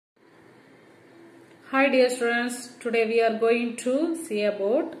Hi dear students, today we are going to see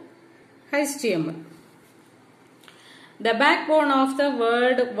about HTML. The backbone of the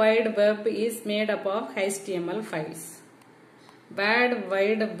World Wide Web is made up of HTML files. World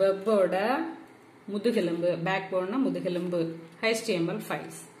Wide Web oda mudugelimbu backbone mudugelimbu HTML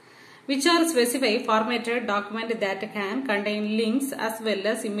files, which are specified formatted document that can contain links as well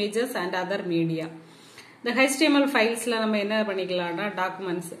as images and other media. The HTML files la nama enna panikkalana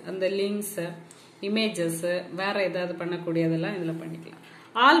documents and the links images வேற ஏதாவது பண்ணக்கூடியதெல்லாம் இதல பண்ணிக்கலாம்.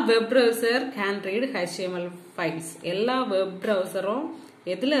 All web browser can read HTML files. எல்லா web browserரும்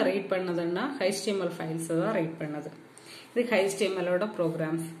எதுல read பண்ணதுன்னா HTML files தான் read பண்ணது. இது HTML ஓட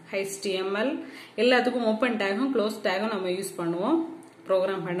programs. HTML எல்லாத்துக்கும் open tagகும் close tagகும் நம்ம யூஸ் பண்ணுவோம்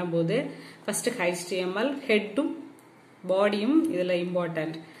program பண்ணும்போது. First HTML headம் bodyயும் இதுல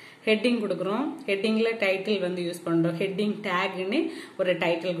important. Heading கொடுக்கிறோம். Headingல title வந்து யூஸ் பண்றோம். Heading tag னு ஒரு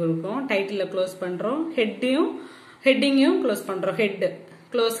title கொடுக்கிறோம். Titleல க்ளோஸ் பண்றோம். Headingயும் க்ளோஸ் பண்றோம். Head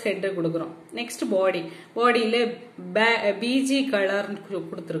க்ளோஸ் head கொடுக்கிறோம். Next body. Bodyல BG color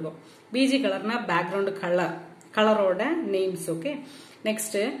கொடுத்திருக்கோம். BG colorனா background color. Colorோட names, okay.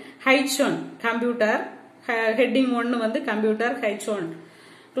 Next H1 computer. Heading 1 வந்து computer H1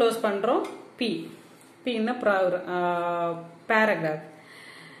 க்ளோஸ் பண்றோம். P ன்னா paragraph.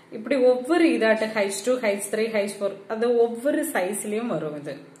 இப்படி ஒவ்வொரு இதாட்ட H2 H3 H4 அது ஒவ்வொரு சைஸ்லயும் வரும்.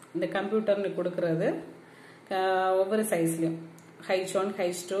 இது இந்த கம்ப்யூட்டர்ல கொடுக்கிறது ஒவ்வொரு சைஸ்லயும் H1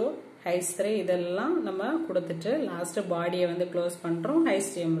 H2 H3 இதெல்லாம் நம்ம கொடுத்துட்டு லாஸ்ட் பாடியை வந்து க்ளோஸ் பண்றோம்.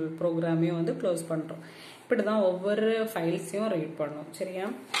 HTML ப்ரோக்ராமையும் வந்து க்ளோஸ் பண்றோம். இப்படிதான் ஒவ்வொரு ஃபைல்ஸையும் ரீட் பண்ணும். சரியா?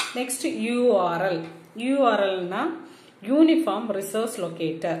 Next URLனா uniform resource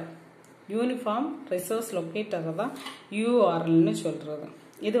locator. Uniform resource locator தான் URLன்னு சொல்றது.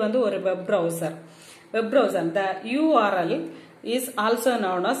 இது வந்து ஒரு web browser. The URL is also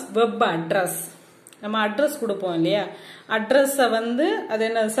known as web address. நம்ம அட்ரஸ் கொடுப்போம் இல்லையா, அட்ரஸை வந்து அதை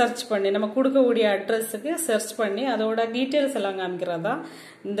என்ன சர்ச் பண்ணி நம்ம கொடுக்கக்கூடிய அட்ரஸுக்கு சர்ச் பண்ணி அதோட டீட்டெயில்ஸ் எல்லாம் காமிக்கிறதா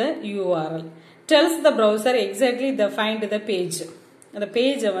இந்த URL. Tells the browser exactly the find the page. அந்த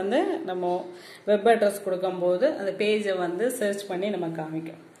பேஜை வந்து நம்ம வெப் அட்ரஸ் கொடுக்கும்போது அந்த பேஜை வந்து சர்ச் பண்ணி நம்ம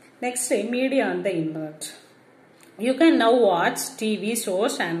காமிக்கும். Next media on the internet. You can now watch TV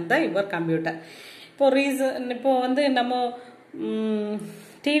shows and your computer. இப்போ வந்து நம்ம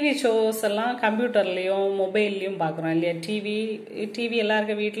டிவி ஷோஸ் எல்லாம் கம்ப்யூட்டர்லயும் மொபைல்லயும் பார்க்குறோம் இல்லையா. டிவி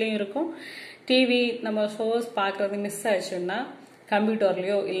எல்லாருக்கும் வீட்லயும் இருக்கும். டிவி நம்ம ஷோஸ் பார்க்கறது மிஸ் ஆச்சுன்னா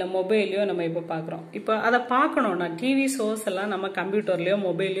கம்ப்யூட்டர்லயோ இல்ல மொபைல்லயோ நம்ம இப்போ பார்க்குறோம். இப்போ அதை பார்க்கணும்னா டிவி ஷோஸ் எல்லாம் நம்ம கம்ப்யூட்டர்லயோ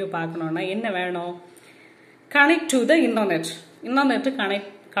மொபைல்லயோ பார்க்கணும்னா என்ன வேணும்? Connect to the internet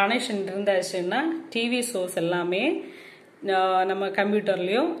connection இருந்தாச்சுன்னா TV shows எல்லாமே நம்ம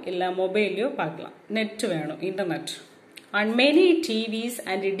கம்ப்யூட்டர்லயோ இல்ல மொபைல்லயோ பார்க்கலாம். நெட் வேணும், internet. And many TVs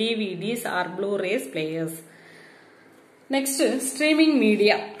and DVDs are Blu-rays players. Next, streaming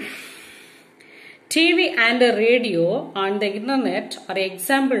media. TV and radio on the internet are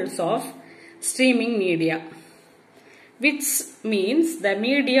examples of streaming media, which means the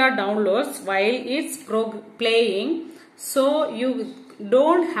media downloads while it's playing, so you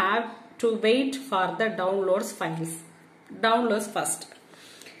don't have to wait for the downloads first.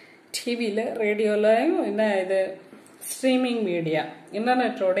 TV la radio la enna idu streaming media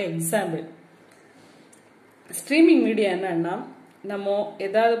internet oda example. Streaming media enna நம்ம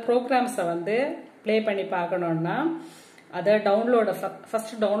ஏதாவது programs வந்து play பண்ணி பார்க்கணும்னா அதை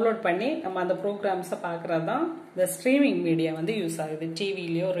first download பண்ணி நம்ம அந்த ப்ரோக்ராம்ஸை பார்க்கறது தான் இந்த ஸ்ட்ரீமிங் மீடியா வந்து யூஸ் ஆகுது.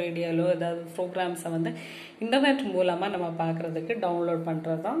 டிவிலையோ ரேடியோலோ ஏதாவது ப்ரோக்ராம்ஸை வந்து இன்டர்நெட் மூலமாக நம்ம பார்க்கறதுக்கு டவுன்லோட்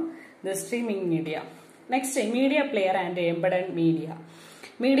பண்ணுறது தான் இந்த streaming media. Next media player and embedded media.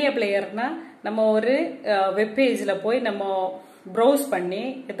 Media பிளேயர்னா நம்ம ஒரு வெப்பேஜில் போய் நம்ம ப்ரௌஸ் பண்ணி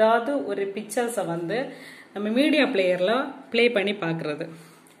ஏதாவது ஒரு பிக்சர்ஸை வந்து நம்ம மீடியா பிளேயரில் ப்ளே பண்ணி பார்க்கறது.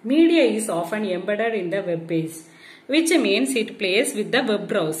 Media is often embedded in the web page, which means it plays with the web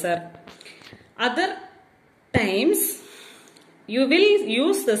browser. Other times, you will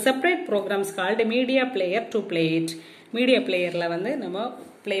use the separate programs called media player to play it. Media player la வந்து நம்ம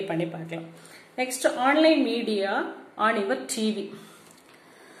play பண்ணி பார்க்கலாம். Next, online media on your TV.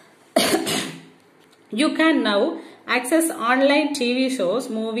 You can now access online TV shows,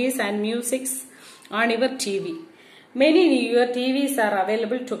 movies and music on your TV. Many newer TVs are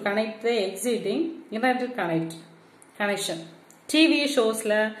available to connect the existing internet connection. TV shows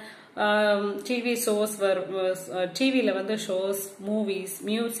TVல வந்து shows, movies,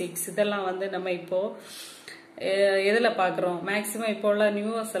 musics இதெல்லாம் வந்து நம்ம இப்போ எதில் பார்க்குறோம்? Maximum இப்போ உள்ள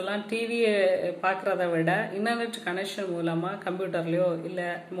news எல்லாம் டிவியை பார்க்குறத விட இன்டர்நெட் கனெக்ஷன் மூலமாக கம்ப்யூட்டர்லையோ இல்லை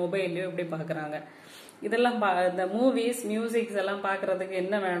மொபைல்லையோ இப்படி பார்க்குறாங்க. இதெல்லாம் இந்த மூவிஸ், மியூசிக்ஸ் எல்லாம் பார்க்கறதுக்கு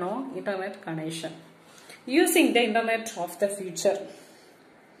என்ன வேணும்? Internet connection. using the internet of the future.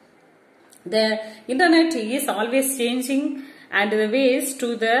 The internet is always changing and the ways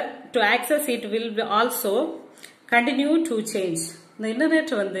to access it will also continue to change. இந்த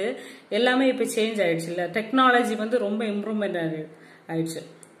இன்டர்நெட் வந்து எல்லாமே இப்போ சேஞ்ச் ஆயிடுச்சு இல்ல, டெக்னாலஜி வந்து ரொம்ப இம்ப்ரூவ்மெண்ட் ஆயிடுச்சு.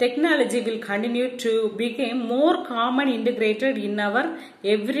 Technology will continue to become more common integrated in our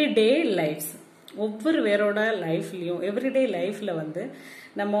everyday lives. ஒவ்வொரு வேரோட லைஃப்லயும் எவ்ரிடே லைஃப்ல வந்து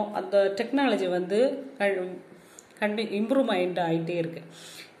நம்ம அந்த டெக்னாலஜி வந்து இம்ப்ரூவ்மெண்ட் ஆயிட்டே இருக்கு.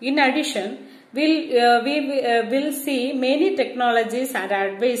 In addition, we will see many technologies and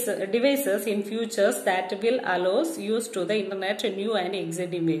devices in futures that will allow use to the internet in new and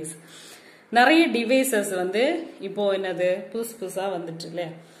exciting ways. நிறைய டிவைசஸ் வந்து இப்போ என்னது புதுசா வந்துட்டு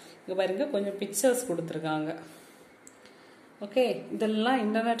இல்லையா, இங்க பாருங்க கொஞ்சம் பிக்சர்ஸ் கொடுத்துருக்காங்க. ஓகே, இதெல்லாம்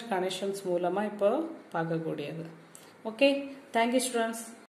இன்டர்நெட் கனெக்ஷன்ஸ் மூலமா இப்போ பார்க்கக்கூடியது. Okay, thank you students.